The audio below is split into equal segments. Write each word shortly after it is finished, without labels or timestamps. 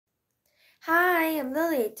am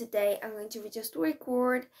Lily. Today I'm going to read a story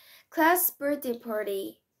called Class Birthday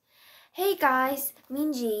Party. Hey guys,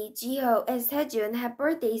 Minji, Jiho, and Sejun have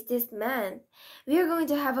birthdays this month. We are going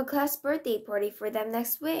to have a class birthday party for them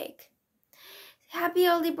next week. Happy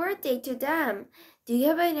early birthday to them. Do you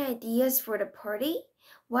have any ideas for the party?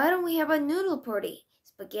 Why don't we have a noodle party?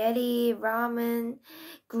 Spaghetti, ramen.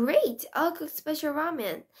 Great! I'll cook special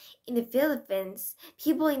ramen. In the Philippines,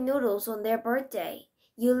 people eat noodles on their birthday.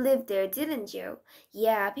 You lived there, didn't you?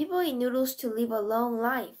 Yeah, people eat noodles to live a long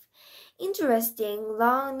life. Interesting,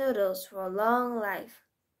 long noodles for a long life.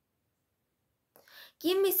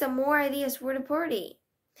 Give me some more ideas for the party.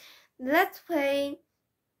 Let's play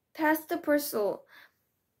Pass the Parcel.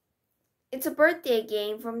 It's a birthday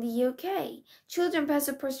game from the UK. Children pass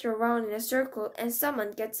a parcel around in a circle and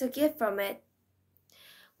someone gets a gift from it.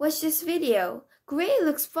 Watch this video. Great,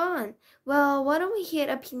 looks fun. Well, why don't we hit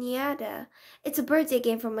a piñata? It's a birthday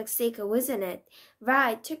game from Mexico, isn't it?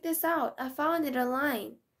 Right, check this out. I found it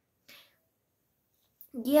online.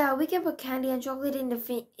 Yeah, we can put candy and chocolate in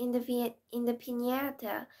the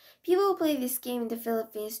piñata. People play this game in the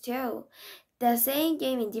Philippines too. The same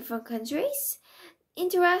game in different countries?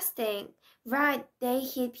 Interesting. Right, they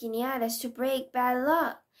hit piñatas to break bad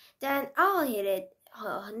luck. Then I'll hit it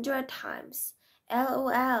 100 times.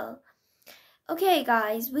 LOL. Okay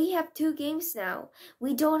guys, we have 2 games now.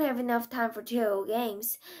 We don't have enough time for 2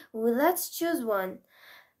 games. Well, let's choose one.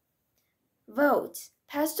 Vote.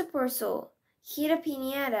 Pass the parcel. Hit a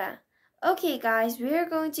piñata. Okay guys, we are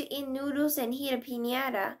going to eat noodles and hit a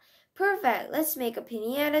piñata. Perfect. Let's make a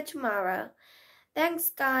piñata tomorrow. Thanks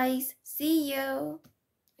guys. See you.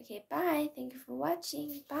 Okay, bye. Thank you for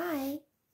watching. Bye.